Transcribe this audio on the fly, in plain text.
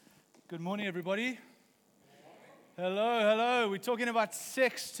Good morning, everybody. Hello. We're talking about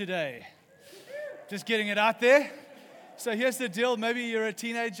sex today. Just getting it out there. So here's the deal. Maybe you're a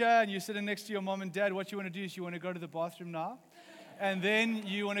teenager and you're sitting next to your mom and dad. What you want to do is you want to go to the bathroom now. And then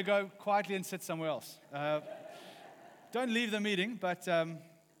you want to go quietly and sit somewhere else. Don't leave the meeting, but it's going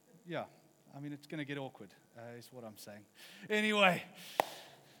to get awkward, is what I'm saying. Anyway,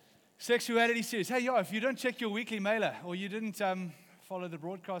 sexuality series. Hey, if you don't check your weekly mailer or you didn't follow the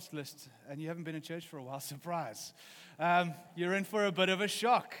broadcast list and you haven't been in church for a while, surprise. You're in for a bit of a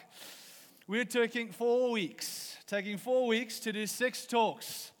shock. We're taking 4 weeks to do 6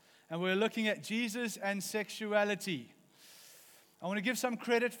 talks, and we're looking at Jesus and sexuality. I want to give some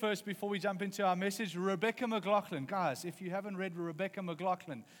credit first before we jump into our message. Rebecca McLaughlin. Guys, if you haven't read Rebecca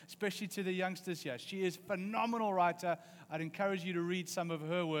McLaughlin, especially to the youngsters here, she is a phenomenal writer. I'd encourage you to read some of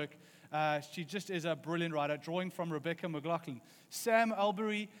her work. She just is a brilliant writer, drawing from Rebecca McLaughlin. Sam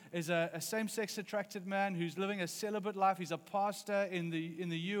Albury is a same-sex attracted man who's living a celibate life. He's a pastor in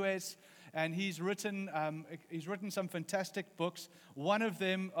the U.S., and he's written some fantastic books. One of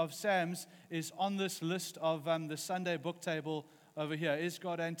them, of Sam's, is on this list of the Sunday book table over here. Is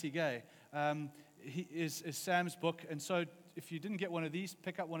God Anti-Gay? Is Sam's book. And so if you didn't get one of these,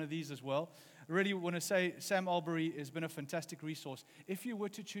 pick up one of these as well. I really want to say Sam Albury has been a fantastic resource. If you were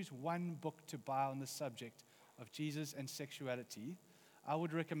to choose one book to buy on the subject of Jesus and sexuality, I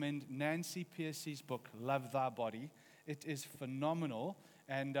would recommend Nancy Pearcey's book, Love Thy Body. It is phenomenal,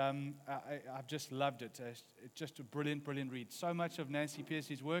 and I've just loved it. It's just a brilliant read. So much of Nancy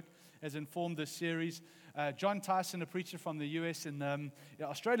Pearcey's work has informed this series. John Tyson, a preacher from the U.S. and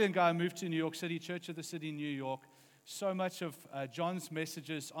Australian guy, moved to New York City, Church of the City, New York. So much of John's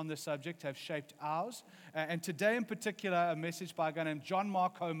messages on the subject have shaped ours. And today in particular, a message by a guy named John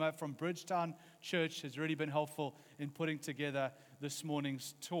Mark Homer from Bridgetown Church has really been helpful in putting together this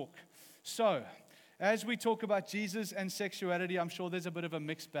morning's talk. So, as we talk about Jesus and sexuality, I'm sure there's a bit of a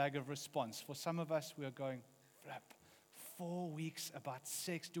mixed bag of response. For some of us, we are going, flip, 4 weeks about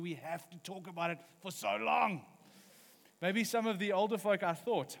sex. Do we have to talk about it for so long? Maybe some of the older folk, I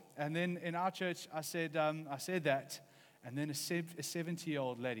thought. And then in our church, I said that. And then a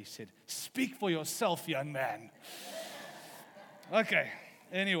 70-year-old lady said, "Speak for yourself, young man." Okay,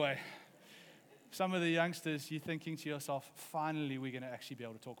 anyway. Some of the youngsters, you're thinking to yourself, finally we're going to actually be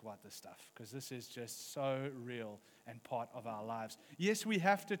able to talk about this stuff, because this is just so real and part of our lives. Yes, we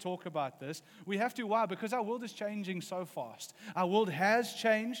have to talk about this. We have to. Why? Because our world is changing so fast. Our world has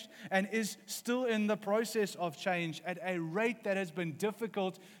changed and is still in the process of change at a rate that has been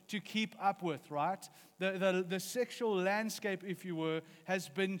difficult to keep up with, right? The sexual landscape, if you were, has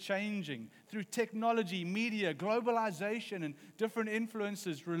been changing through technology, media, globalization, and different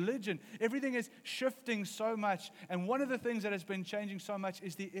influences, religion. Everything is shifting so much. And one of the things that has been changing so much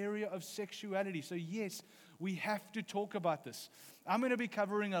is the area of sexuality. So yes, we have to talk about this. I'm going to be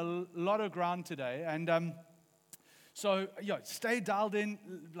covering a lot of ground today. And so stay dialed in,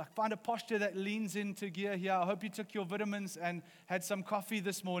 find a posture that leans into gear here. I hope you took your vitamins and had some coffee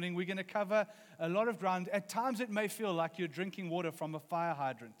this morning. We're going to cover a lot of ground. At times it may feel like you're drinking water from a fire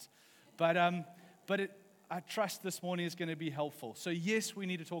hydrant. But I trust this morning is going to be helpful. So yes, we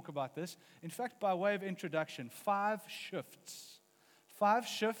need to talk about this. In fact, by way of introduction, 5 shifts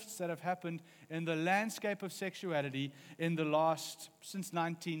that have happened in the landscape of sexuality since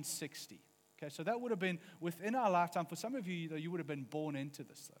 1960. Okay, so that would have been within our lifetime. For some of you, though, you would have been born into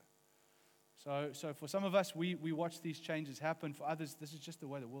this, though. So for some of us, we watch these changes happen. For others, this is just the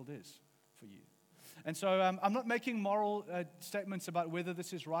way the world is for you. And so I'm not making moral statements about whether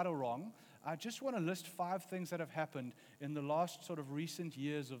this is right or wrong. I just want to list 5 things that have happened in the last sort of recent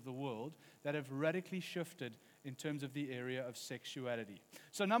years of the world that have radically shifted in terms of the area of sexuality.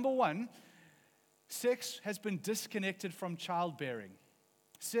 So number 1, sex has been disconnected from childbearing.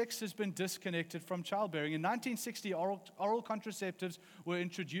 Sex has been disconnected from childbearing. In 1960, oral contraceptives were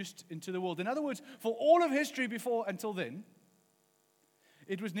introduced into the world. In other words, for all of history until then,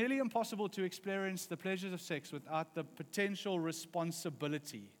 it was nearly impossible to experience the pleasures of sex without the potential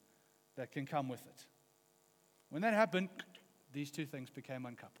responsibility that can come with it. When that happened, these 2 things became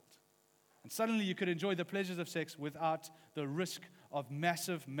uncoupled. And suddenly you could enjoy the pleasures of sex without the risk of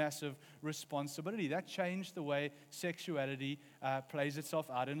massive responsibility. That changed the way sexuality plays itself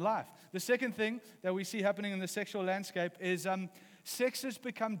out in life. The second thing that we see happening in the sexual landscape is sex has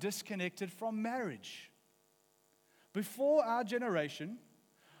become disconnected from marriage. Before our generation,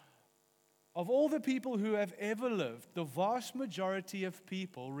 of all the people who have ever lived, the vast majority of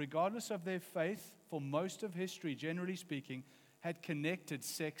people, regardless of their faith, for most of history, generally speaking, had connected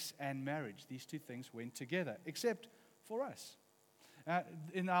sex and marriage. These 2 things went together, except for us.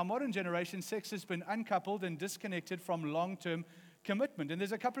 In our modern generation, sex has been uncoupled and disconnected from long-term commitment. And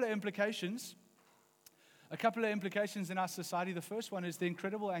there's a couple of implications in our society. The first one is the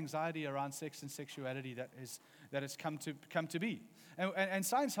incredible anxiety around sex and sexuality that has come to be. And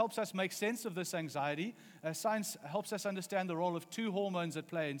science helps us make sense of this anxiety. Science helps us understand the role of two hormones at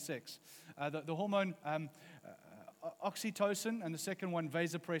play in sex. The hormone oxytocin, and the second one,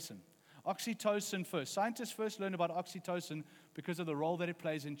 vasopressin. Oxytocin first. Scientists first learned about oxytocin because of the role that it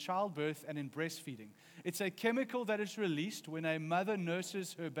plays in childbirth and in breastfeeding. It's a chemical that is released when a mother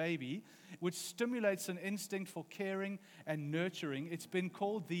nurses her baby, which stimulates an instinct for caring and nurturing. It's been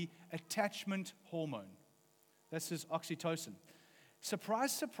called the attachment hormone. This is oxytocin.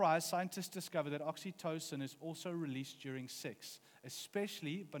 Surprise, surprise, scientists discover that oxytocin is also released during sex,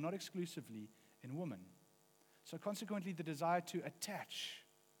 especially, but not exclusively, in women. So consequently, the desire to attach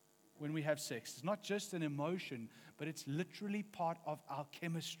when we have sex is not just an emotion, but it's literally part of our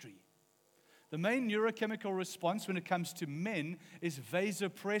chemistry. The main neurochemical response when it comes to men is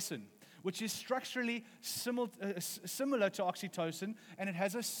vasopressin, which is structurally similar to oxytocin, and it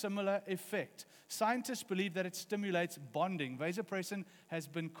has a similar effect. Scientists believe that it stimulates bonding. Vasopressin has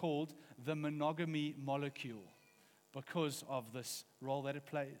been called the monogamy molecule because of this role that it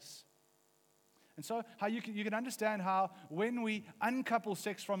plays. And so how you can understand how when we uncouple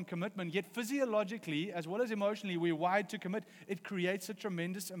sex from commitment, yet physiologically as well as emotionally we're wired to commit, it creates a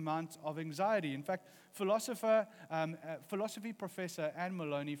tremendous amount of anxiety. In fact, philosophy professor Anne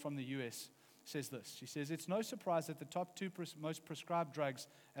Maloney from the US says this. She says, "It's no surprise that the top two most prescribed drugs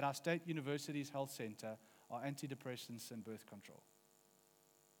at our state university's health center are antidepressants and birth control."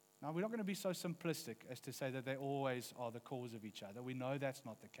 Now, we're not going to be so simplistic as to say that they always are the cause of each other. We know that's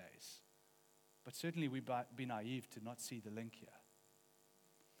not the case. But certainly we'd be naive to not see the link here.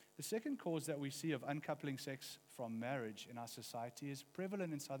 The second cause that we see of uncoupling sex from marriage in our society is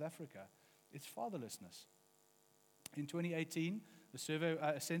prevalent in South Africa. It's fatherlessness. In 2018,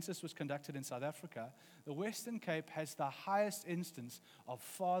 a census was conducted in South Africa. The Western Cape has the highest instance of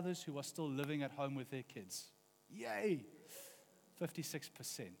fathers who are still living at home with their kids. Yay!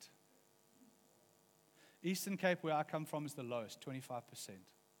 56%. Eastern Cape, where I come from, is the lowest,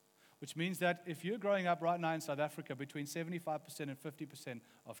 25%. Which means that if you're growing up right now in South Africa, between 75% and 50%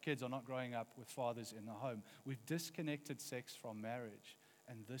 of kids are not growing up with fathers in the home. We've disconnected sex from marriage,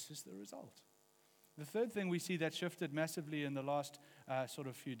 and this is the result. The third thing we see that shifted massively in the last sort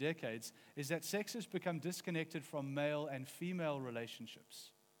of few decades is that sex has become disconnected from male and female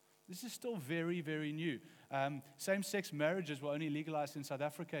relationships. This is still very, very new. Same-sex marriages were only legalized in South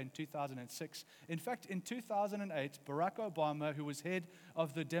Africa in 2006. In fact, in 2008, Barack Obama, who was head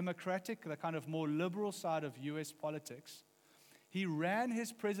of the Democratic, the kind of more liberal side of U.S. politics, he ran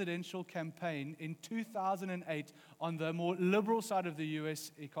his presidential campaign in 2008 on the more liberal side of the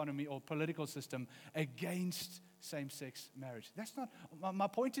U.S. economy or political system against same-sex marriage. That's not, my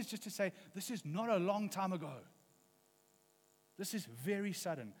point is just to say this is not a long time ago. This is very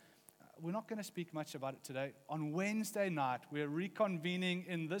sudden. We're not going to speak much about it today. On Wednesday night, we're reconvening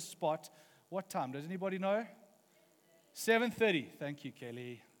in this spot. What time? Does anybody know? 7:30. Thank you,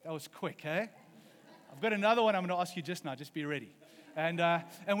 Kelly. That was quick, eh? I've got another one I'm going to ask you just now. Just be ready. And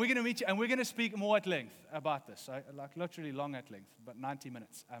we're going to meet you, and we're going to speak more at length about this. Like literally long at length, but 90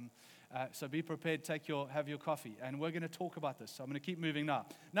 minutes. So be prepared, have your coffee, and we're going to talk about this. So I'm going to keep moving now.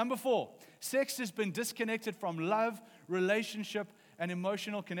 Number 4, sex has been disconnected from love, relationship, and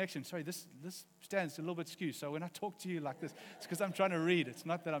emotional connection. Sorry, this stands a little bit skewed. So when I talk to you like this, it's because I'm trying to read. It's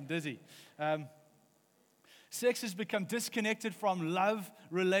not that I'm dizzy. Sex has become disconnected from love,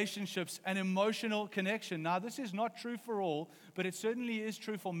 relationships, and emotional connection. Now, this is not true for all, but it certainly is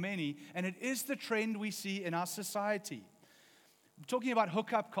true for many, and it is the trend we see in our society. I'm talking about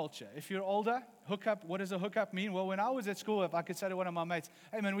hookup culture. If you're older, hookup, what does a hookup mean? Well, when I was at school, if I could say to one of my mates,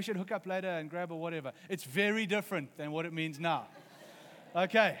 "Hey man, we should hook up later and grab a whatever," it's very different than what it means now.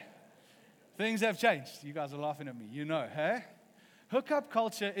 Okay, things have changed. You guys are laughing at me, you know, hey? Hookup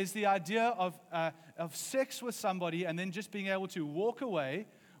culture is the idea of sex with somebody and then just being able to walk away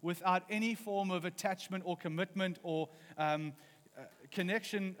without any form of attachment or commitment or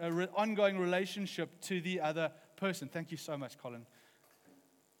connection, ongoing relationship to the other person. Thank you so much, Colin.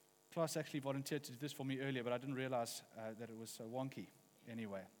 Class actually volunteered to do this for me earlier, but I didn't realize that it was so wonky.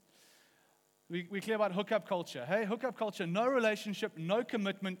 Anyway. We're clear about hookup culture. Hey, hookup culture, no relationship, no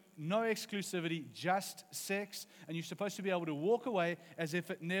commitment, no exclusivity, just sex. And you're supposed to be able to walk away as if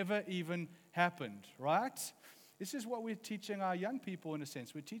it never even happened, right? This is what we're teaching our young people in a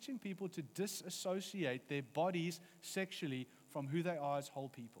sense. We're teaching people to disassociate their bodies sexually from who they are as whole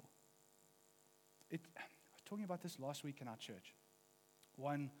people. I was talking about this last week in our church.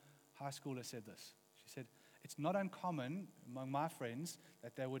 one high schooler said this. She said, it's not uncommon among my friends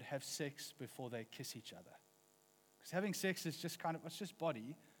that they would have sex before they kiss each other. Because having sex is just it's just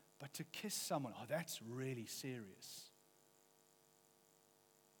body, but to kiss someone, that's really serious.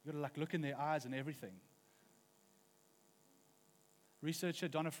 You've got to look in their eyes and everything. Researcher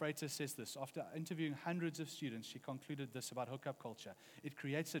Donna Freitas says this. After interviewing hundreds of students, she concluded this about hookup culture. It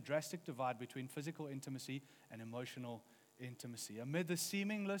creates a drastic divide between physical intimacy and emotional intimacy. Amid the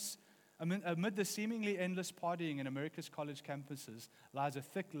seemingly endless partying in America's college campuses lies a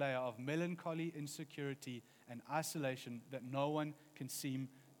thick layer of melancholy, insecurity, and isolation that no one can seem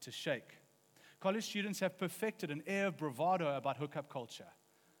to shake. College students have perfected an air of bravado about hookup culture.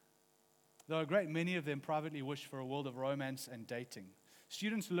 Though a great many of them privately wish for a world of romance and dating.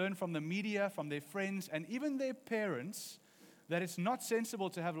 Students learn from the media, from their friends, and even their parents that it's not sensible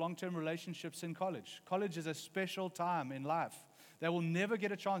to have long-term relationships in college. College is a special time in life. They will never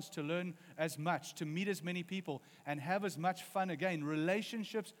get a chance to learn as much, to meet as many people, and have as much fun again.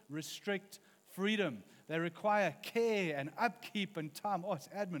 Relationships restrict freedom. They require care and upkeep and time. It's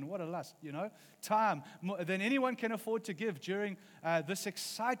admin, what a lust, time more than anyone can afford to give during this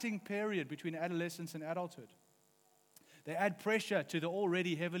exciting period between adolescence and adulthood. They add pressure to the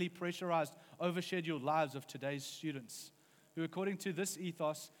already heavily pressurized, overscheduled lives of today's students, who, according to this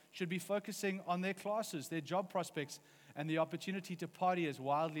ethos, should be focusing on their classes, their job prospects, and the opportunity to party as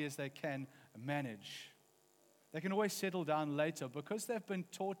wildly as they can manage. They can always settle down later because they've been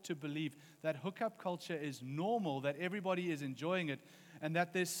taught to believe that hookup culture is normal, that everybody is enjoying it, and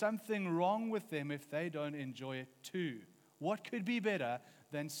that there's something wrong with them if they don't enjoy it too. What could be better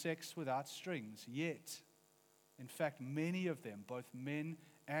than sex without strings? Yet, in fact, many of them, both men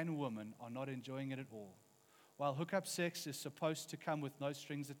and women, are not enjoying it at all. While hookup sex is supposed to come with no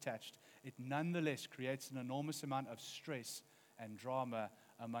strings attached, it nonetheless creates an enormous amount of stress and drama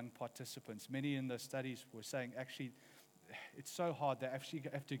among participants. Many in the studies were saying, actually, it's so hard.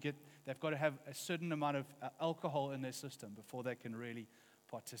 They've got to have a certain amount of alcohol in their system before they can really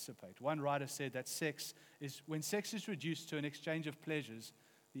participate. One writer said that when sex is reduced to an exchange of pleasures,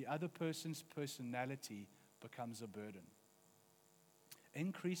 the other person's personality becomes a burden.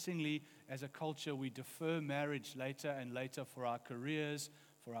 Increasingly, as a culture, we defer marriage later and later for our careers,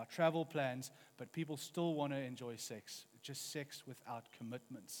 for our travel plans, but people still want to enjoy sex, just sex without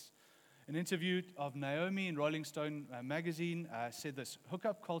commitments. An interview of Naomi in Rolling Stone magazine said this: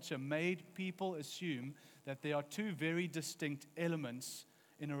 hookup culture made people assume that there are two very distinct elements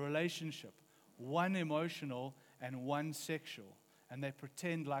in a relationship, one emotional and one sexual, and they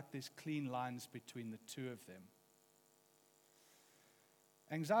pretend like there's clean lines between the two of them.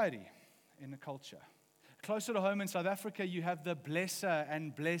 Anxiety in the culture. Closer to home in South Africa, you have the blesser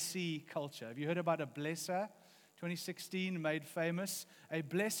and blessee culture. Have you heard about a blesser? 2016 made famous. A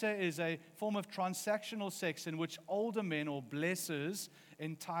blesser is a form of transactional sex in which older men or blessers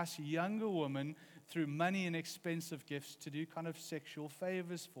entice younger women through money and expensive gifts to do kind of sexual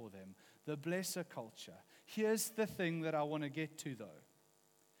favors for them. The blesser culture. Here's the thing that I want to get to though.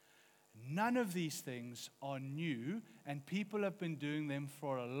 None of these things are new, and people have been doing them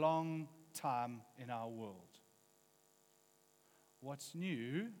for a long time in our world. What's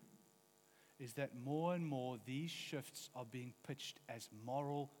new is that more and more these shifts are being pitched as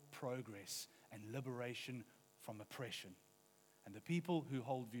moral progress and liberation from oppression. And the people who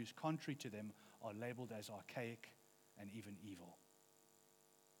hold views contrary to them are labeled as archaic and even evil.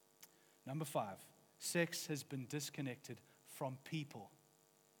 Number 5, sex has been disconnected from people.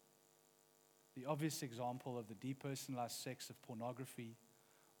 The obvious example of the depersonalized sex of pornography,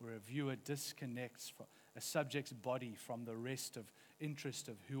 where a viewer disconnects a subject's body from the rest of interest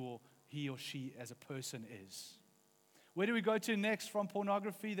of who he or she as a person is. Where do we go to next from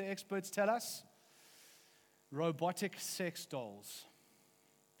pornography, the experts tell us? Robotic sex dolls.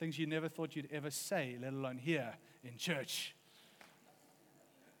 Things you never thought you'd ever say, let alone hear in church.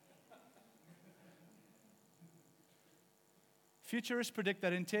 Futurists predict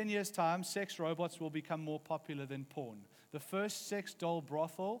that in 10 years' time, sex robots will become more popular than porn. The first sex doll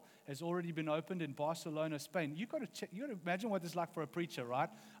brothel has already been opened in Barcelona, Spain. You've got to check. You got to imagine what this is like for a preacher, right?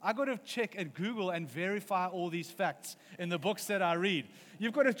 I got to check and Google and verify all these facts in the books that I read.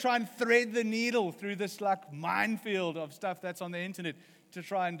 You've got to try and thread the needle through this like minefield of stuff that's on the internet to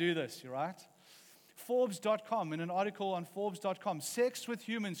try and do this, right? Forbes.com, in an article on Forbes.com, sex with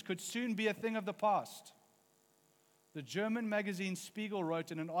humans could soon be a thing of the past. The German magazine Spiegel wrote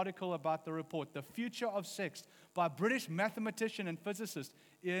in an article about the report, The Future of Sex, by British mathematician and physicist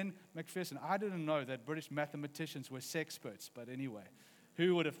Ian McPherson. I didn't know that British mathematicians were sexperts, but anyway,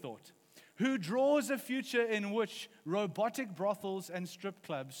 who would have thought? Who draws a future in which robotic brothels and strip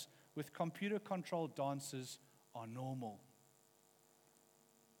clubs with computer-controlled dancers are normal?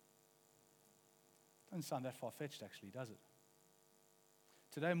 Doesn't sound that far-fetched, actually, does it?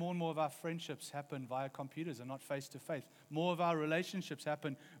 Today, more and more of our friendships happen via computers and not face-to-face. More of our relationships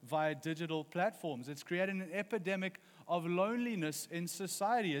happen via digital platforms. It's creating an epidemic of loneliness in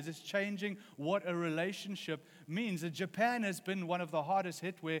society as it's changing what a relationship means. Japan has been one of the hardest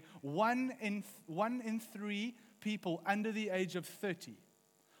hit, where one in three people under the age of 30,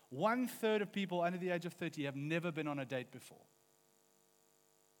 1/3 of people under the age of 30 have never been on a date before.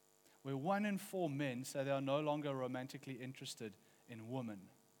 Where 1 in 4 men say they are no longer romantically interested in women.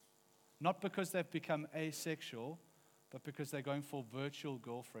 Not because they've become asexual, but because they're going for virtual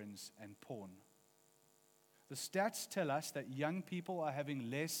girlfriends and porn. The stats tell us that young people are having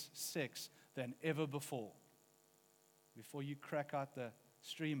less sex than ever before. Before you crack out the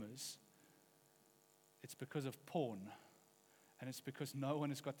streamers, it's because of porn, and it's because no one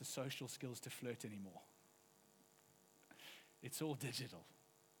has got the social skills to flirt anymore. It's all digital.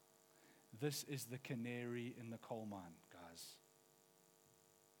 This is the canary in the coal mine, guys.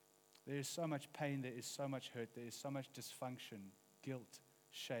 There is so much pain, there is so much hurt, there is so much dysfunction, guilt,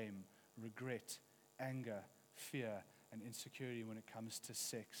 shame, regret, anger, fear, and insecurity when it comes to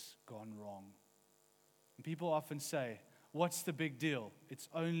sex gone wrong. And people often say, what's the big deal? It's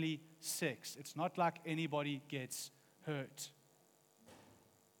only sex. It's not like anybody gets hurt.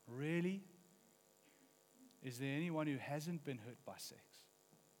 Really? Is there anyone who hasn't been hurt by sex?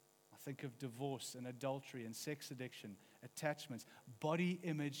 I think of divorce and adultery and sex addiction, attachments, body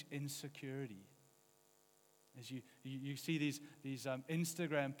image insecurity. As you see these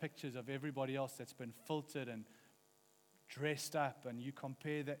Instagram pictures of everybody else that's been filtered and dressed up, and you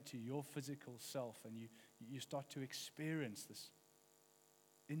compare that to your physical self, and you start to experience this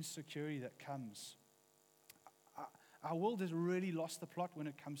insecurity that comes. Our world has really lost the plot when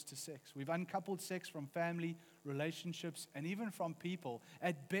it comes to sex. We've uncoupled sex from family, relationships, and even from people.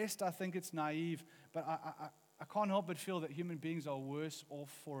 At best, I think it's naive, but I can't help but feel that human beings are worse off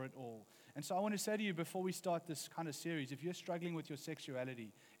for it all. And so I want to say to you, before we start this kind of series, if you're struggling with your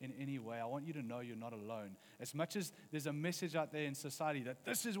sexuality in any way, I want you to know you're not alone. As much as there's a message out there in society that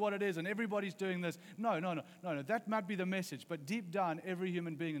this is what it is and everybody's doing this, no, that might be the message. But deep down, every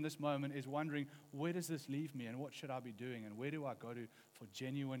human being in this moment is wondering, where does this leave me and what should I be doing and where do I go to for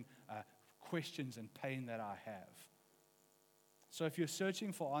genuine questions and pain that I have? So if you're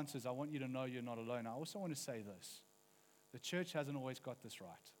searching for answers, I want you to know you're not alone. I also want to say this. The church hasn't always got this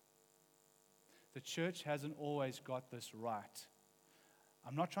right. The church hasn't always got this right.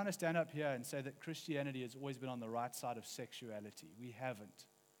 I'm not trying to stand up here and say that Christianity has always been on the right side of sexuality. We haven't.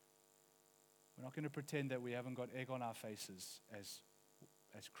 We're not going to pretend that we haven't got egg on our faces as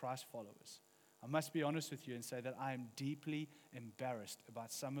Christ followers. I must be honest with you and say that I am deeply embarrassed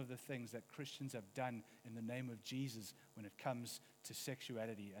about some of the things that Christians have done in the name of Jesus when it comes to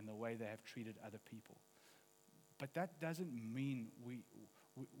sexuality and the way they have treated other people. But that doesn't mean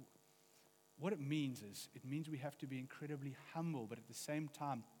what it means is, it means we have to be incredibly humble, but at the same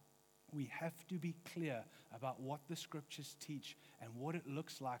time, we have to be clear about what the scriptures teach and what it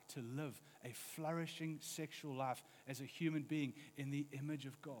looks like to live a flourishing sexual life as a human being in the image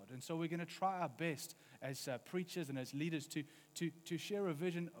of God. And so we're going to try our best as preachers and as leaders to share a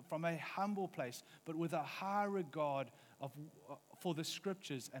vision from a humble place, but with a high regard for the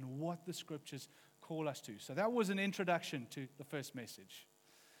scriptures and what the scriptures call us to. So that was an introduction to the first message.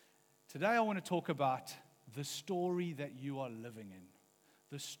 Today I want to talk about the story that you are living in.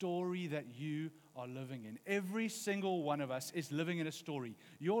 The story that you are living in. Every single one of us is living in a story.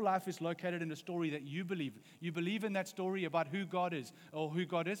 Your life is located in a story that you believe. You believe in that story about who God is or who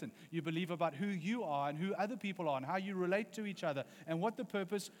God isn't. You believe about who you are and who other people are and how you relate to each other and what the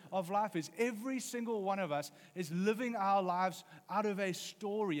purpose of life is. Every single one of us is living our lives out of a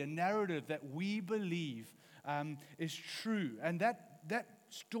story, a narrative that we believe is true. And that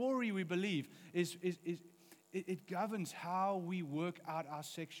story we believe it governs how we work out our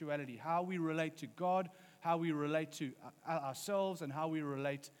sexuality, how we relate to God, how we relate to ourselves, and how we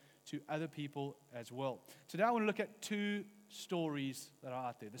relate to other people as well. Today I want to look at two stories that are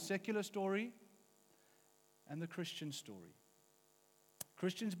out there, the secular story and the Christian story.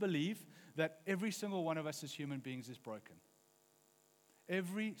 Christians believe that every single one of us as human beings is broken.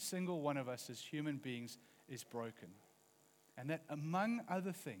 Every single one of us as human beings is broken. And that among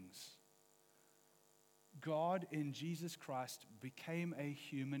other things, God in Jesus Christ became a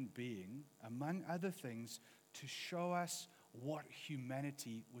human being, among other things, to show us what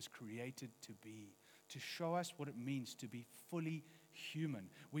humanity was created to be, to show us what it means to be fully human.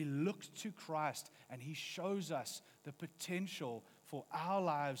 We look to Christ, and He shows us the potential for our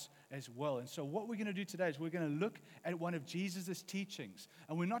lives as well. And so what we're going to do today is we're going to look at one of Jesus' teachings.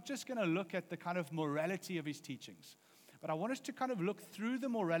 And we're not just going to look at the kind of morality of His teachings, but I want us to kind of look through the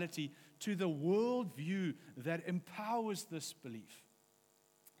morality to the worldview that empowers this belief.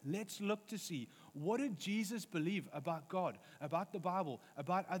 Let's look to see, what did Jesus believe about God, about the Bible,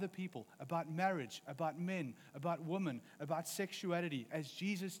 about other people, about marriage, about men, about women, about sexuality, as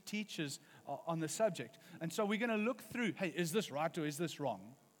Jesus teaches on the subject. And so we're going to look through, hey, is this right or is this wrong?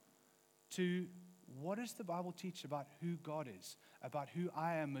 To what does the Bible teach about who God is, about who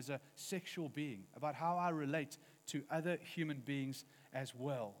I am as a sexual being, about how I relate to other human beings as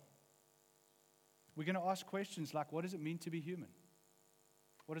well. We're going to ask questions like, what does it mean to be human?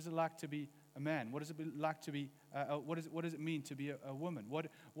 What is it like to be a man? What does it like to be? What does it mean to be a woman? What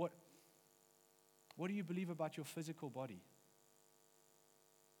do you believe about your physical body?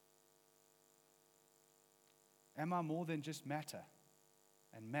 Am I more than just matter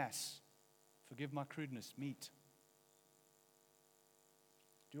and mass? Forgive my crudeness, meat.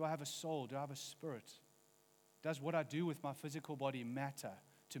 Do I have a soul? Do I have a spirit? Does what I do with my physical body matter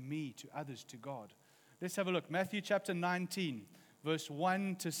to me, to others, to God? Let's have a look. Matthew chapter 19, verse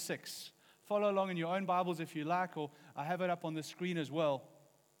 1 to 6. Follow along in your own Bibles if you like, or I have it up on the screen as well.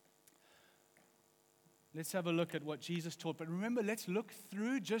 Let's have a look at what Jesus taught. But remember, let's look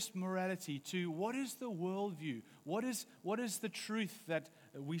through just morality to what is the worldview? What is the truth that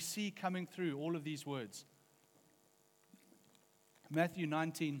we see coming through all of these words? Matthew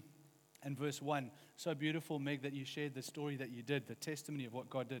 19 and verse 1. So beautiful, Meg, that you shared the story that you did, the testimony of what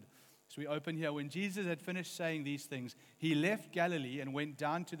God did. So we open here. When Jesus had finished saying these things, He left Galilee and went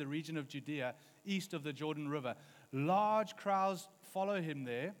down to the region of Judea, east of the Jordan River. Large crowds followed Him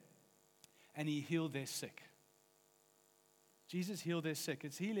there, and He healed their sick. Jesus healed their sick.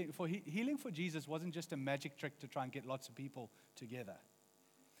 It's healing for Jesus wasn't just a magic trick to try and get lots of people together.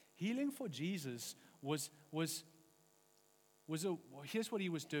 Healing for Jesus was here's what He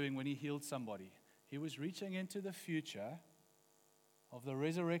was doing when He healed somebody. He was reaching into the future of the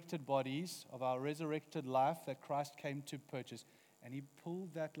resurrected bodies, of our resurrected life that Christ came to purchase. And He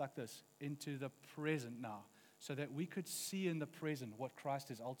pulled that like this into the present now, so that we could see in the present what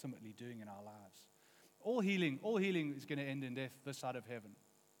Christ is ultimately doing in our lives. All healing is going to end in death this side of heaven.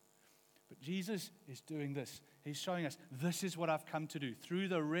 But Jesus is doing this. He's showing us, this is what I've come to do. Through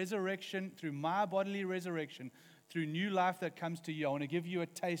the resurrection, through my bodily resurrection, through new life that comes to you, I want to give you a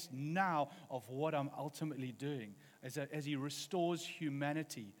taste now of what I'm ultimately doing as He restores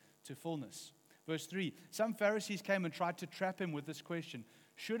humanity to fullness. Verse 3, some Pharisees came and tried to trap Him with this question: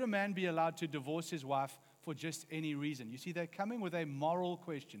 should a man be allowed to divorce his wife for just any reason? You see, they're coming with a moral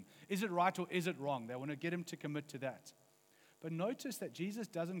question. Is it right or is it wrong? They want to get Him to commit to that. But notice that Jesus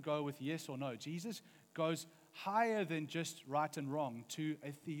doesn't go with yes or no. Jesus goes higher than just right and wrong to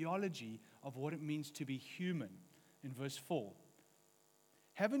a theology of what it means to be human. In verse 4,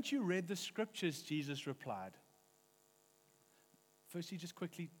 haven't you read the scriptures? Jesus replied. Firstly, just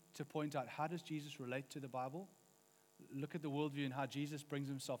quickly to point out, how does Jesus relate to the Bible? Look at the worldview and how Jesus brings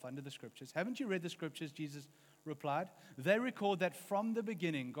Himself under the scriptures. Haven't you read the scriptures? Jesus replied. They record that from the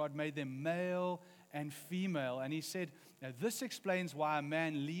beginning, God made them male and female. And He said, this explains why a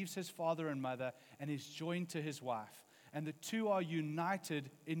man leaves his father and mother and is joined to his wife. And the two are united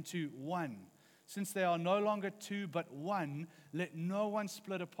into one. Since they are no longer two but one, let no one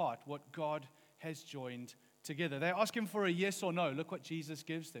split apart what God has joined together. They ask Him for a yes or no. Look what Jesus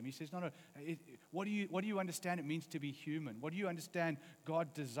gives them. He says, no. What do you understand it means to be human? What do you understand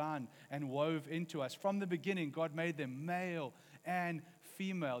God designed and wove into us? From the beginning, God made them male and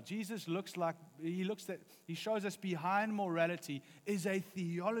female. Jesus he shows us behind morality is a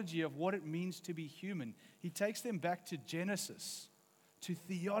theology of what it means to be human. He takes them back to Genesis, to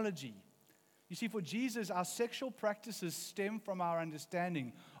theology. You see, for Jesus, our sexual practices stem from our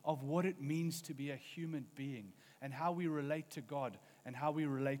understanding of what it means to be a human being and how we relate to God and how we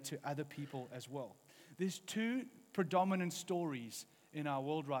relate to other people as well. There's two predominant stories in our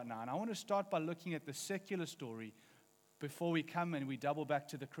world right now, and I want to start by looking at the secular story before we come and we double back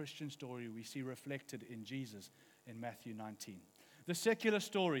to the Christian story we see reflected in Jesus in Matthew 19. The secular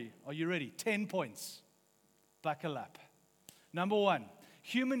story, are you ready? 10 points. Buckle up. Number 1.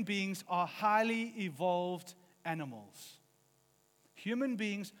 Human beings are highly evolved animals. Human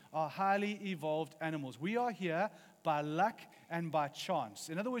beings are highly evolved animals. We are here by luck and by chance.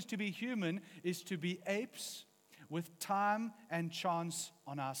 In other words, to be human is to be apes with time and chance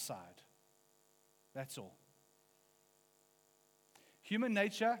on our side. That's all. Human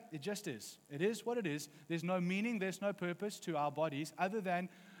nature, it just is. It is what it is. There's no meaning, there's no purpose to our bodies other than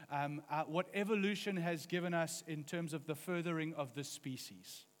what evolution has given us in terms of the furthering of the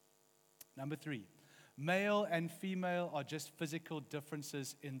species. Number 3, male and female are just physical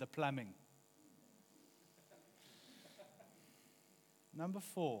differences in the plumbing. Number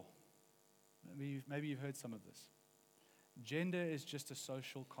 4, maybe you've heard some of this. Gender is just a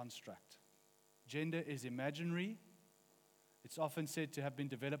social construct. Gender is imaginary. It's often said to have been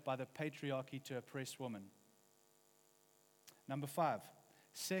developed by the patriarchy to oppress women. Number 5,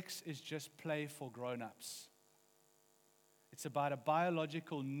 sex is just play for grown-ups. It's about a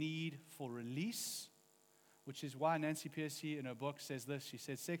biological need for release, which is why Nancy Pearcey in her book says this. She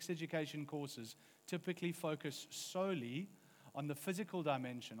says, sex education courses typically focus solely on the physical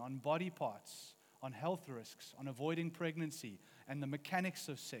dimension, on body parts, on health risks, on avoiding pregnancy, and the mechanics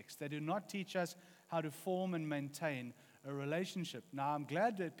of sex. They do not teach us how to form and maintain a relationship. Now, I'm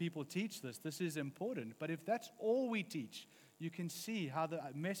glad that people teach this. This is important. But if that's all we teach, you can see how the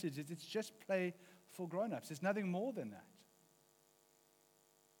message is, it's just play for grown-ups. There's nothing more than that.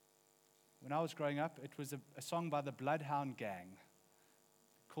 When I was growing up, it was a song by the Bloodhound Gang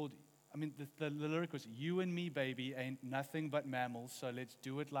called, the lyric was, "You and me, baby, ain't nothing but mammals, so let's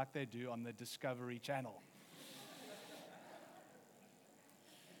do it like they do on the Discovery Channel."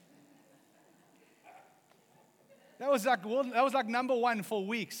 That was like number 1 for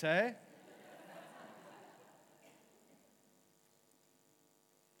weeks, eh?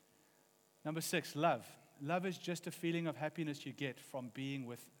 Number 6, love. Love is just a feeling of happiness you get from being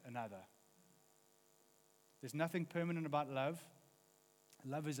with another. There's nothing permanent about love.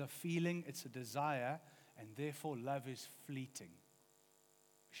 Love is a feeling, it's a desire, and therefore love is fleeting.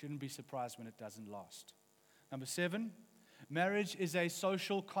 We shouldn't be surprised when it doesn't last. Number 7, marriage is a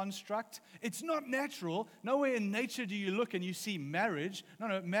social construct. It's not natural. Nowhere in nature do you look and you see marriage.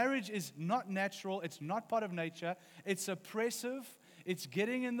 No, marriage is not natural. It's not part of nature. It's oppressive. It's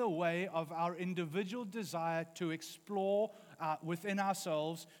getting in the way of our individual desire to explore within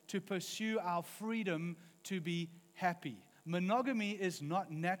ourselves, to pursue our freedom to be happy. Monogamy is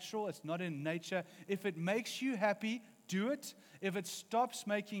not natural. It's not in nature. If it makes you happy, do it. If it stops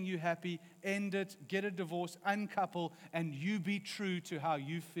making you happy, end it, get a divorce, uncouple, and you be true to how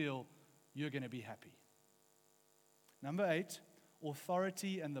you feel you're going to be happy. Number 8,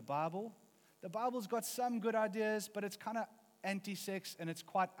 authority and the Bible. The Bible's got some good ideas, but it's kind of anti-sex and it's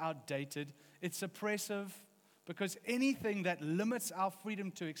quite outdated. It's oppressive because anything that limits our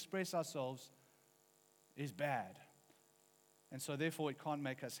freedom to express ourselves is bad. And so therefore it can't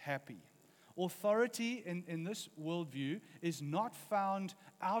make us happy. Authority in this worldview is not found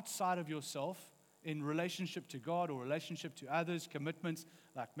outside of yourself in relationship to God or relationship to others, commitments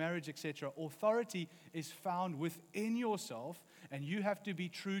like marriage, etc. Authority is found within yourself, and you have to be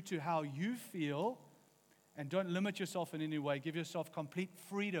true to how you feel, and don't limit yourself in any way. Give yourself complete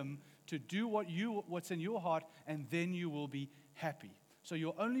freedom to do what's in your heart, and then you will be happy. So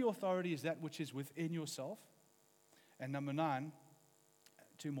your only authority is that which is within yourself. And number 9,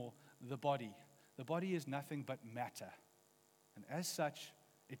 2 more. The body. The body is nothing but matter. And as such,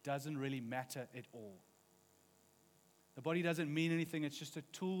 it doesn't really matter at all. The body doesn't mean anything. It's just a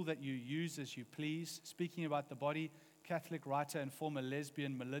tool that you use as you please. Speaking about the body, Catholic writer and former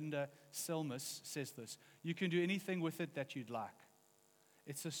lesbian Melinda Selmas says this: you can do anything with it that you'd like.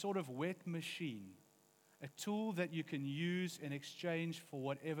 It's a sort of wet machine, a tool that you can use in exchange for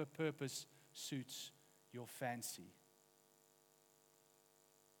whatever purpose suits your fancy.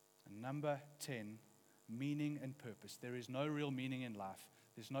 Number 10, meaning and purpose. There is no real meaning in life.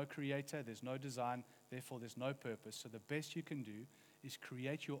 There's no creator, there's no design, therefore there's no purpose. So the best you can do is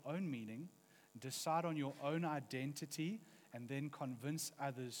create your own meaning, decide on your own identity, and then convince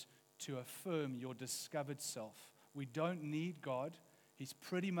others to affirm your discovered self. We don't need God. He's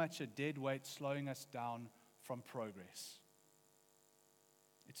pretty much a dead weight slowing us down from progress.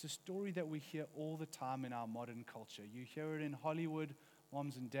 It's a story that we hear all the time in our modern culture. You hear it in Hollywood,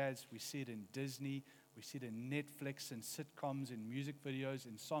 moms and dads. We see it in Disney. We see it in Netflix and sitcoms, in music videos,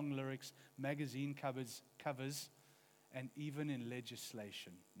 in song lyrics, magazine covers, and even in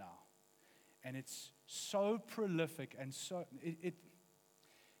legislation now. And it's so prolific and so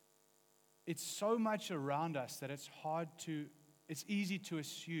it's so much around us that it's easy to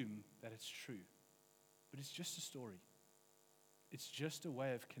assume that it's true. But it's just a story. It's just a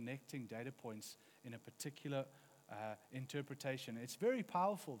way of connecting data points in a particular interpretation. It's very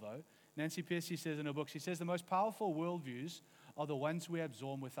powerful, though. Nancy Pearcey says in her book, she says the most powerful worldviews are the ones we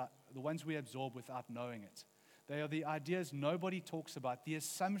absorb without knowing it. They are the ideas nobody talks about, the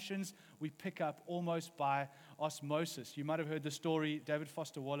assumptions we pick up almost by osmosis. You might have heard the story. David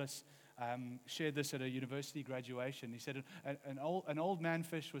Foster Wallace shared this at a university graduation. He said an old man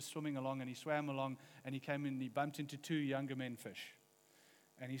fish was swimming along, and he swam along, and he came in and he bumped into two younger men fish.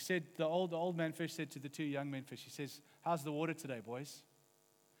 And he said, the old man fish said to the two young men fish, he says, "How's the water today, boys?"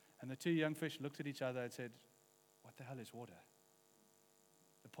 And the two young fish looked at each other and said, "What the hell is water?"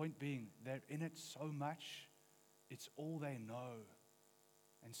 The point being, they're in it so much, it's all they know.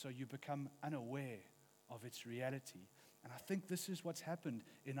 And so you become unaware of its reality. And I think this is what's happened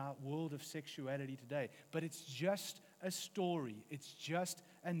in our world of sexuality today. But it's just a story. It's just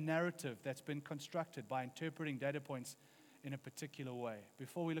a narrative that's been constructed by interpreting data points in a particular way.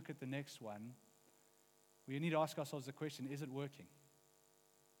 Before we look at the next one, we need to ask ourselves the question, is it working?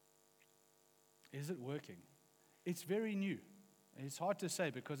 Is it working? It's very new. It's hard to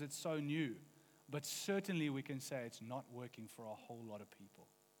say because it's so new. But certainly we can say it's not working for a whole lot of people.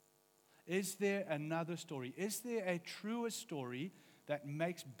 Is there another story? Is there a truer story that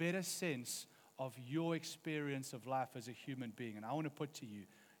makes better sense of your experience of life as a human being? And I want to put to you,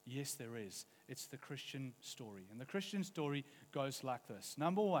 yes, there is. It's the Christian story. And the Christian story goes like this.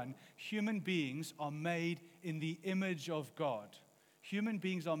 Number one, human beings are made in the image of God. Human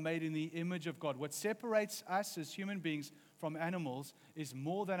beings are made in the image of God. What separates us as human beings from animals is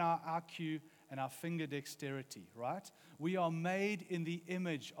more than our IQ and our finger dexterity, right? We are made in the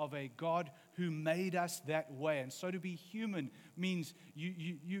image of a God who made us that way. And so to be human means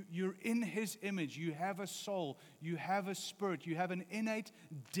you're in His image. You have a soul. You have a spirit. You have an innate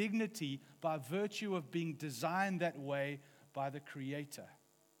dignity by virtue of being designed that way by the Creator.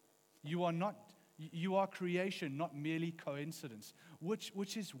 You are creation, not merely coincidence,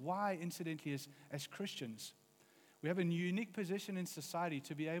 which is why, incidentally, as Christians, we have a unique position in society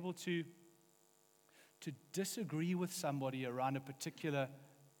to be able to disagree with somebody around a particular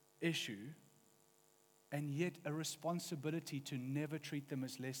issue, and yet a responsibility to never treat them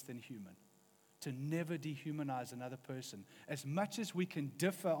as less than human, to never dehumanize another person. As much as we can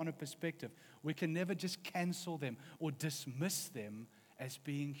differ on a perspective, we can never just cancel them or dismiss them as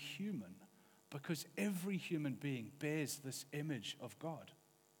being human, because every human being bears this image of God.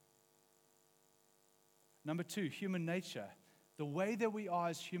 Number two, human nature. The way that we are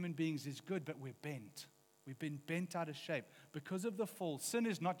as human beings is good, but we're bent. We've been bent out of shape because of the fall. Sin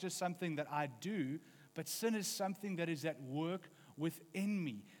is not just something that I do, but sin is something that is at work within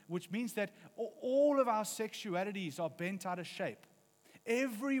me, which means that all of our sexualities are bent out of shape.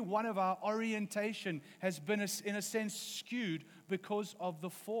 Every one of our orientation has been, in a sense, skewed because of the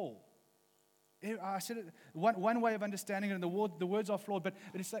fall. I said it, one way of understanding it, and the words are flawed, but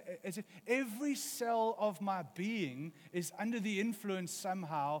it's like, as if every cell of my being is under the influence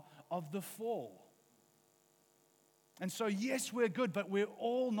somehow of the fall. And so, yes, we're good, but we're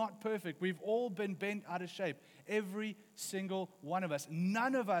all not perfect. We've all been bent out of shape. Every single one of us.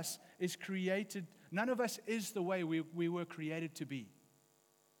 None of us is the way we were created to be.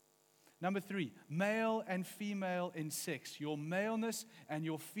 Number three, male and female in sex. Your maleness and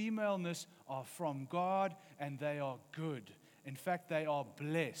your femaleness are from God, and they are good. In fact, they are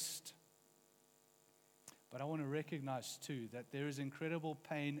blessed. But I want to recognize, too, that there is incredible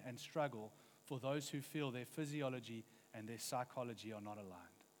pain and struggle for those who feel their physiology and their psychology are not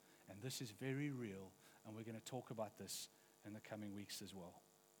aligned. And this is very real, and we're going to talk about this in the coming weeks as well.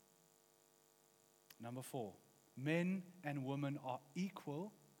 Number four, men and women are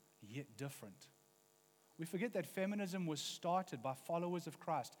equal, yet different. We forget that feminism was started by followers of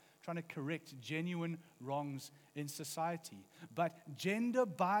Christ trying to correct genuine wrongs in society. But gender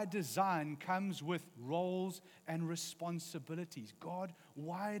by design comes with roles and responsibilities. God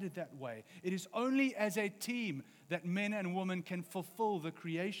wired it that way. It is only as a team that men and women can fulfill the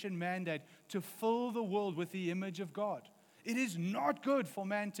creation mandate to fill the world with the image of God. It is not good for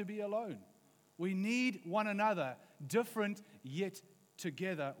man to be alone. We need one another, different yet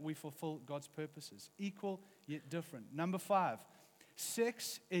together we fulfill God's purposes. Equal yet different. Number five,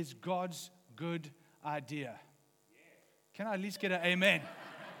 sex is God's good idea. Can I at least get an amen?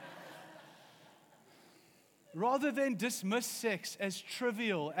 Rather than dismiss sex as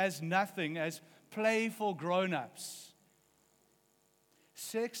trivial, as nothing, as play for grown-ups,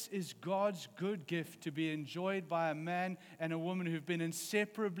 sex is God's good gift to be enjoyed by a man and a woman who've been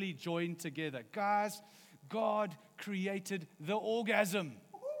inseparably joined together. Guys, God created the orgasm.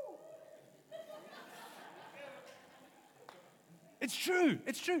 It's true.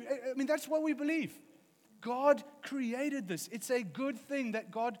 It's true. I mean, that's what we believe. God created this. It's a good thing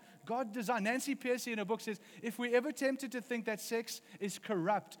that God designed. Nancy Pearcey in her book says, if we're ever tempted to think that sex is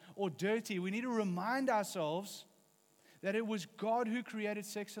corrupt or dirty, we need to remind ourselves that it was God who created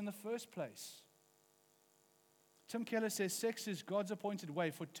sex in the first place. Tim Keller says sex is God's appointed way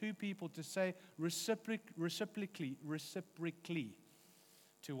for two people to say reciprocally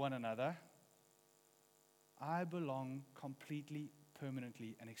to one another, I belong completely,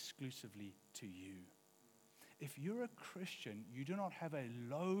 permanently, and exclusively to you. If you're a Christian, you do not have a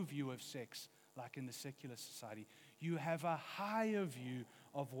low view of sex like in the secular society. You have a higher view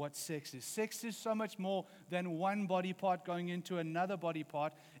of what sex is. Sex is so much more than one body part going into another body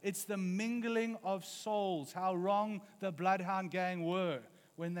part. It's the mingling of souls. How wrong the Bloodhound Gang were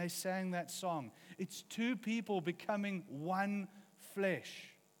when they sang that song. It's two people becoming one flesh.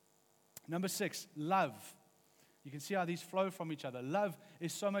 Number 6, love. You can see how these flow from each other. Love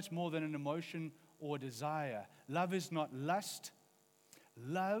is so much more than an emotion or desire. Love is not lust.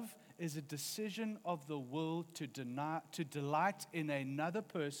 Love is a decision of the will to delight in another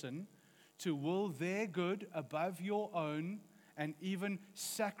person, to will their good above your own, and even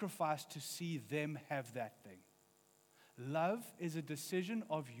sacrifice to see them have that thing. Love is a decision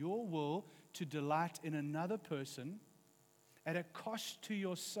of your will to delight in another person at a cost to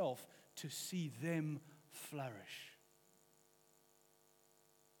yourself to see them flourish.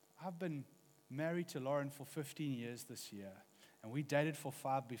 I've been married to Lauren for 15 years this year. And we dated for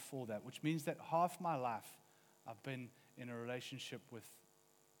 5 before that, which means that half my life I've been in a relationship with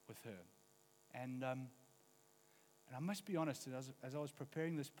her. And I must be honest, as I was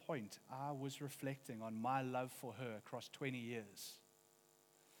preparing this point, I was reflecting on my love for her across 20 years.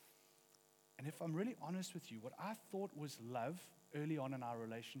 And if I'm really honest with you, what I thought was love early on in our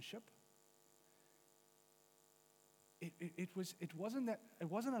relationship, it wasn't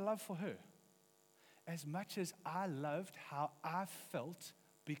a love for her as much as I loved how I felt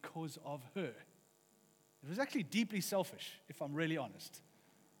because of her. It was actually deeply selfish, if I'm really honest.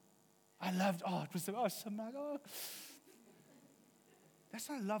 I loved, that's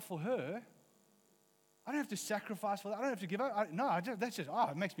not love for her. I don't have to sacrifice for that. I don't have to give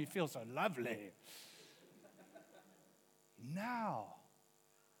up. It makes me feel so lovely. Now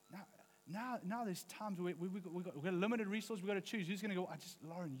there's times where we've got a limited resource. We've got to choose who's going to go.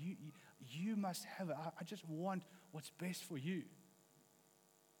 Lauren, you must have it. I just want what's best for you.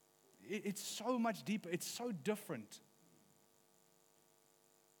 It's so much deeper. It's so different.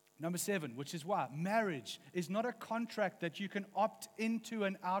 Number 7, which is why marriage is not a contract that you can opt into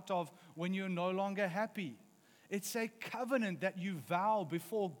and out of when you're no longer happy. It's a covenant that you vow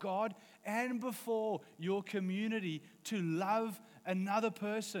before God and before your community to love another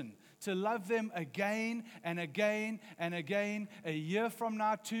person, to love them again and again and again, a year from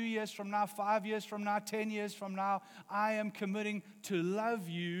now, 2 years from now, 5 years from now, 10 years from now. I am committing to love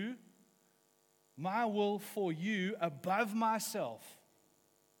you, my will for you, above myself.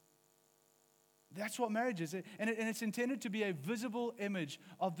 That's what marriage is. And it's intended to be a visible image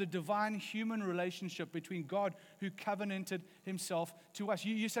of the divine human relationship between God who covenanted himself to us.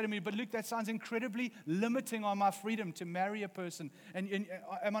 You say to me, but Luke, that sounds incredibly limiting on my freedom to marry a person. And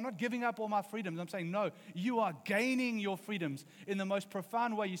am I not giving up all my freedoms? I'm saying, no, you are gaining your freedoms in the most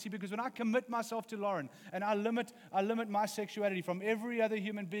profound way. You see, because when I commit myself to Lauren and I limit my sexuality from every other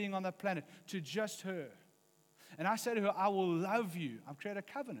human being on the planet to just her, and I say to her, I will love you. I've created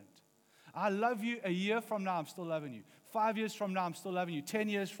a covenant. I love you. A year from now, I'm still loving you. 5 years from now, I'm still loving you. 10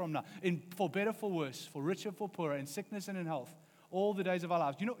 years from now, for better, for worse, for richer, for poorer, in sickness and in health, all the days of our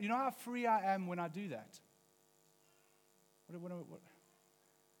lives. You know how free I am when I do that? What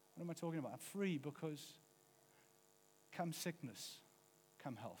am I talking about? I'm free because come sickness,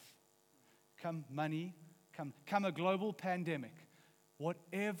 come health, come money, come a global pandemic.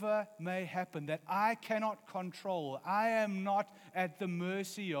 Whatever may happen that I cannot control, I am not at the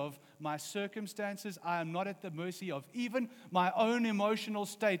mercy of my circumstances. I am not at the mercy of even my own emotional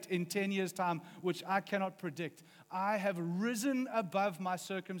state in 10 years' time, which I cannot predict. I have risen above my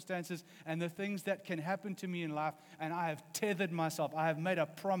circumstances and the things that can happen to me in life, and I have tethered myself. I have made a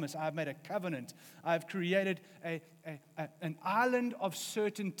promise. I have made a covenant. I have created an island of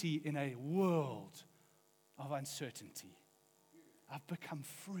certainty in a world of uncertainty. I've become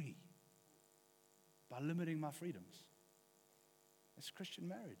free by limiting my freedoms. It's Christian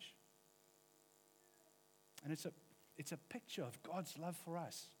marriage. And it's a picture of God's love for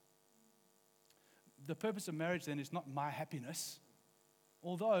us. The purpose of marriage then is not my happiness,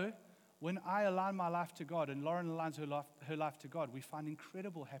 although when I align my life to God and Lauren aligns her life to God, we find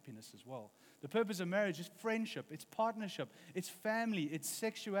incredible happiness as well. The purpose of marriage is friendship, it's partnership, it's family, it's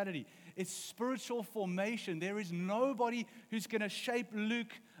sexuality, it's spiritual formation. There is nobody who's going to shape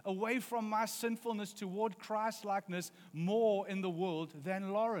Luke away from my sinfulness toward Christ-likeness more in the world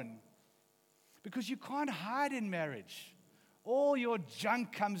than Lauren. Because you can't hide in marriage. All your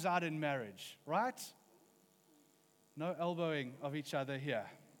junk comes out in marriage, right? No elbowing of each other here.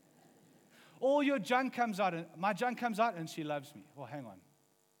 All your junk comes out, and my junk comes out, and she loves me. Well, hang on.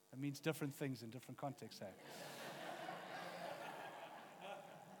 It means different things in different contexts. Eh?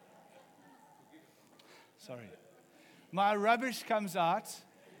 Sorry. My rubbish comes out,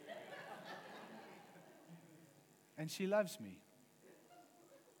 and she loves me.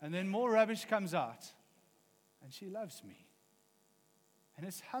 And then more rubbish comes out, and she loves me. And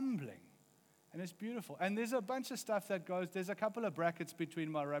it's humbling. And it's beautiful. And there's a bunch of stuff that goes, there's a couple of brackets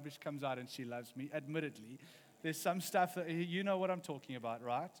between my rubbish comes out and she loves me, admittedly. There's some stuff that, you know what I'm talking about,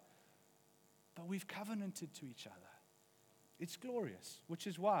 right? But we've covenanted to each other. It's glorious, which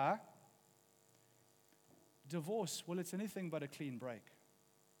is why divorce, well, it's anything but a clean break.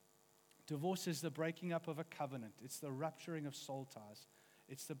 Divorce is the breaking up of a covenant. It's the rupturing of soul ties.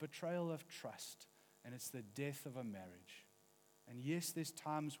 It's the betrayal of trust. And it's the death of a marriage. And yes, there's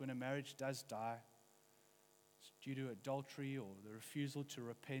times when a marriage does die. It's due to adultery or the refusal to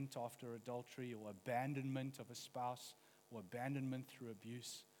repent after adultery or abandonment of a spouse or abandonment through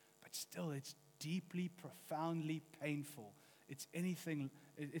abuse. But still, it's deeply, profoundly painful. It's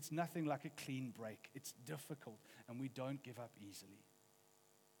nothing like a clean break. It's difficult, and we don't give up easily.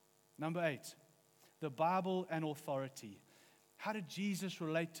 Number 8, the Bible and authority. How did Jesus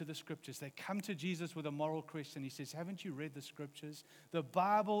relate to the scriptures? They come to Jesus with a moral question. He says, haven't you read the scriptures? The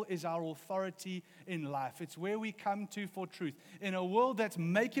Bible is our authority in life. It's where we come to for truth. In a world that's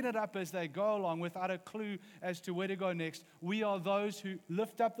making it up as they go along without a clue as to where to go next, we are those who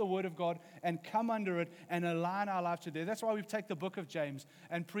lift up the word of God and come under it and align our life to there. That's why we've taken the book of James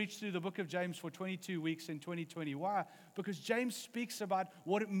and preached through the book of James for 22 weeks in 2020. Why? Because James speaks about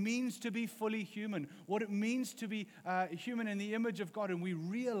what it means to be fully human, what it means to be human in the image of God, and we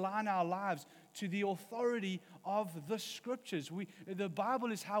realign our lives to the authority of the scriptures. The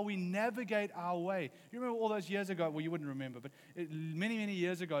Bible is how we navigate our way. You remember all those years ago? Well, you wouldn't remember, but many, many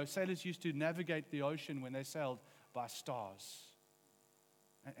years ago, sailors used to navigate the ocean when they sailed by stars.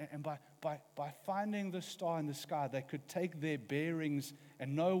 And by finding the star in the sky, they could take their bearings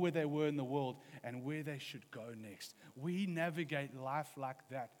and know where they were in the world and where they should go next. We navigate life like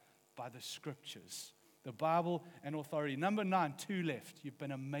that by the scriptures. The Bible and authority. Number 9, 2 left. You've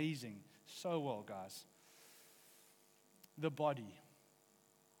been amazing. So well, guys. The body.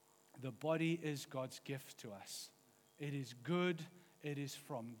 The body is God's gift to us. It is good. It is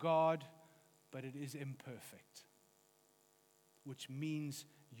from God, but it is imperfect. Which means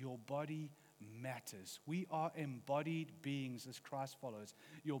your body matters. We are embodied beings as Christ follows.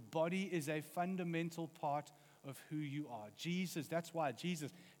 Your body is a fundamental part of who you are. Jesus, that's why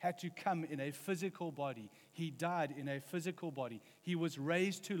Jesus had to come in a physical body. He died in a physical body. He was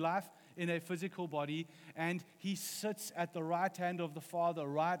raised to life in a physical body, and he sits at the right hand of the Father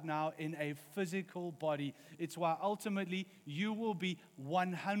right now in a physical body. It's why ultimately you will be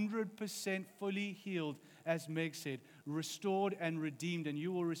 100% fully healed, as Meg said, restored and redeemed, and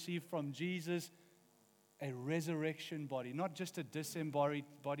you will receive from Jesus a resurrection body, not just a disembodied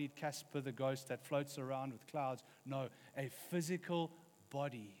Casper the ghost that floats around with clouds. No, a physical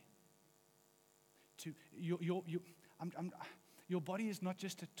body. Your body is not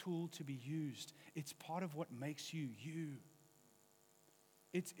just a tool to be used. It's part of what makes you you.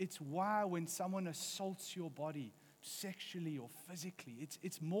 It's why when someone assaults your body sexually or physically,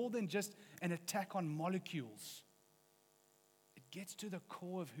 it's more than just an attack on molecules. It gets to the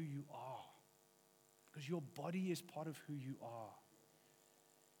core of who you are. Because your body is part of who you are.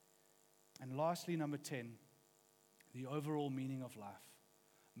 And lastly, number 10, the overall meaning of life.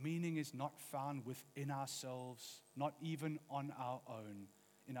 Meaning is not found within ourselves, not even on our own,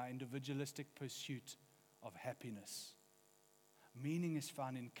 in our individualistic pursuit of happiness. Meaning is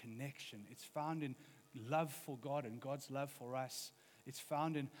found in connection. It's found in love for God and God's love for us. It's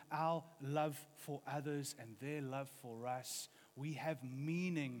found in our love for others and their love for us. We have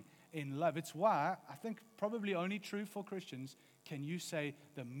meaning in love. It's why I think probably only true for Christians can you say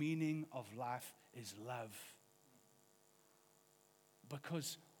the meaning of life is love.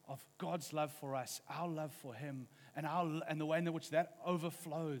 Because of God's love for us, our love for Him, and the way in which that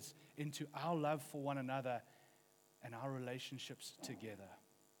overflows into our love for one another and our relationships together.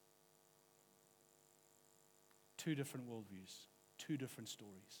 2 different worldviews, 2 different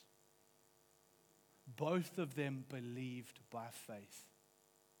stories. Both of them believed by faith.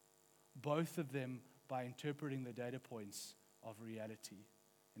 Both of them by interpreting the data points of reality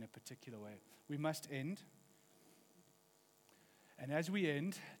in a particular way. We must end. And as we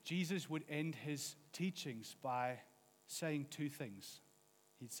end, Jesus would end his teachings by saying two things.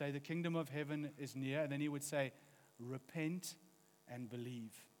 He'd say, the kingdom of heaven is near, and then he would say, repent and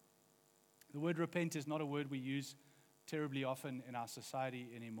believe. The word repent is not a word we use terribly often in our society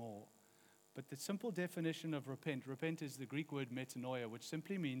anymore. But the simple definition of repent is the Greek word metanoia, which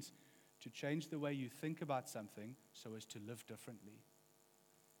simply means to change the way you think about something so as to live differently.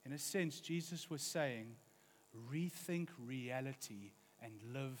 In a sense, Jesus was saying, rethink reality and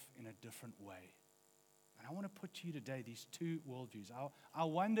live in a different way. And I want to put to you today these two worldviews. I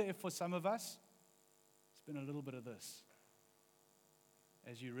wonder if for some of us, it's been a little bit of this,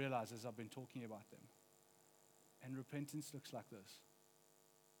 as you realize as I've been talking about them. And repentance looks like this.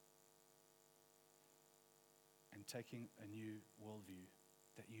 And taking a new worldview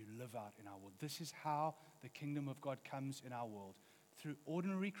that you live out in our world. This is how the kingdom of God comes in our world. Through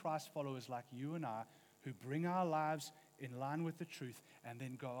ordinary Christ followers like you and I, who bring our lives in line with the truth and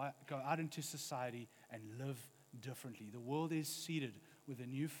then go out into society and live differently. The world is seeded with a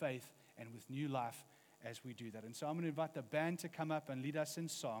new faith and with new life as we do that. And so I'm going to invite the band to come up and lead us in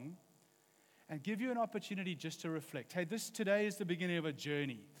song and give you an opportunity just to reflect. Hey, today is the beginning of a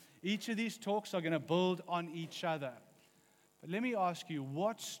journey. Each of these talks are going to build on each other. But let me ask you,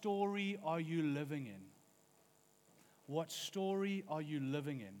 what story are you living in? What story are you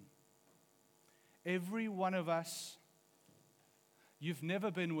living in? Every one of us, you've never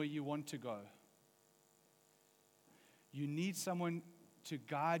been where you want to go. You need someone to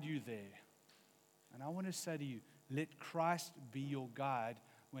guide you there. And I want to say to you, let Christ be your guide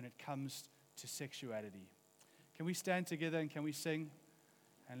when it comes to sexuality. Can we stand together and can we sing?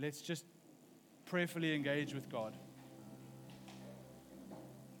 And let's just prayerfully engage with God.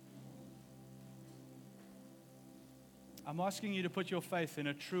 I'm asking you to put your faith in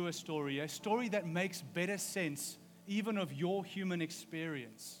a truer story, a story that makes better sense even of your human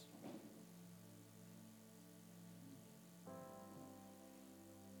experience.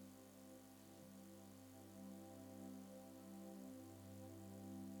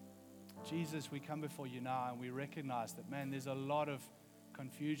 Jesus, we come before you now and we recognize that, man, there's a lot of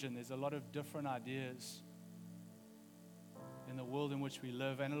confusion, there's a lot of different ideas in the world in which we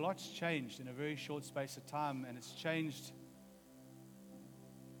live, and a lot's changed in a very short space of time, and it's changed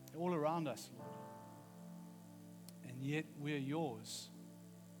all around us, Lord. And yet we're yours.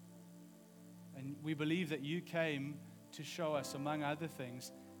 And we believe that you came to show us, among other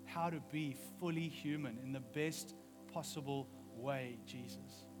things, how to be fully human in the best possible way,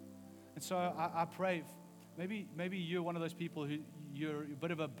 Jesus. And so I pray, maybe you're one of those people who you're a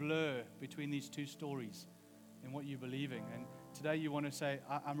bit of a blur between these two stories in what you're believing. And today you want to say,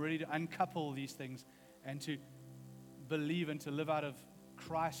 I'm ready to uncouple these things and to believe and to live out of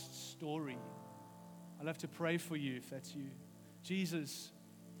Christ's story. I'd love to pray for you if that's you. Jesus,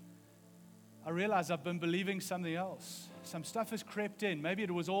 I realize I've been believing something else. Some stuff has crept in. Maybe it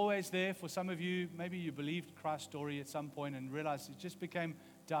was always there for some of you. Maybe you believed Christ's story at some point and realized it just became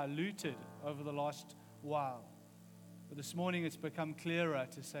diluted over the last while. But this morning it's become clearer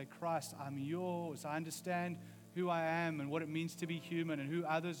to say, Christ, I'm yours. I understand who I am and what it means to be human and who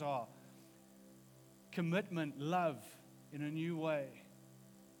others are. Commitment, love in a new way.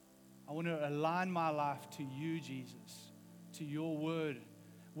 I want to align my life to you, Jesus, to your word.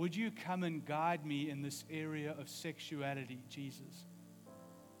 Would you come and guide me in this area of sexuality, Jesus?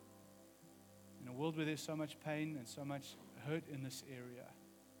 In a world where there's so much pain and so much hurt in this area,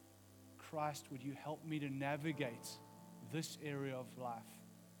 Christ, would you help me to navigate this area of life?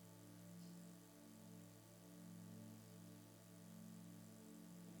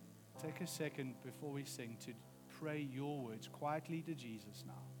 Take a second before we sing to pray your words quietly to Jesus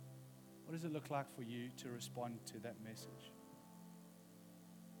now. What does it look like for you to respond to that message?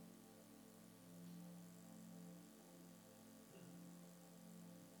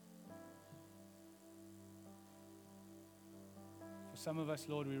 For some of us,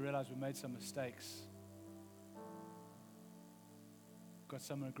 Lord, we realize we made some mistakes. Got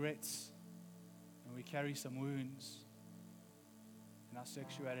some regrets, and we carry some wounds in our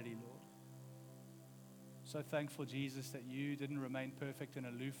sexuality, Lord. So thankful, Jesus, that you didn't remain perfect and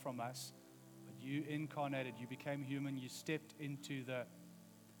aloof from us, but you incarnated, you became human, you stepped into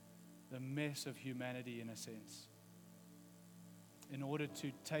the mess of humanity in a sense, in order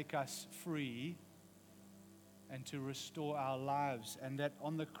to take us free and to restore our lives. And that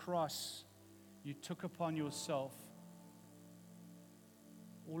on the cross, you took upon yourself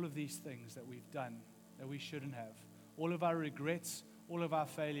all of these things that we've done that we shouldn't have, all of our regrets, all of our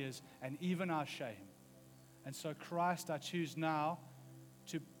failures, and even our shame. And so, Christ, I choose now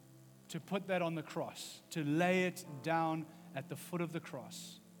to put that on the cross, to lay it down at the foot of the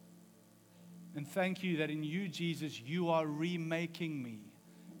cross. And thank you that in you, Jesus, you are remaking me.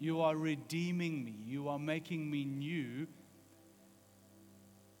 You are redeeming me. You are making me new.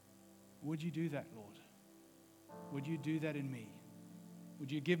 Would you do that, Lord? Would you do that in me?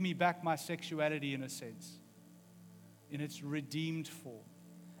 Would you give me back my sexuality in a sense, in its redeemed form,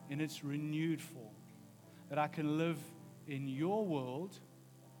 in its renewed form, that I can live in your world,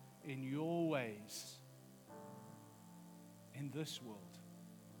 in your ways, in this world,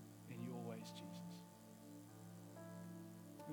 in your ways, Jesus.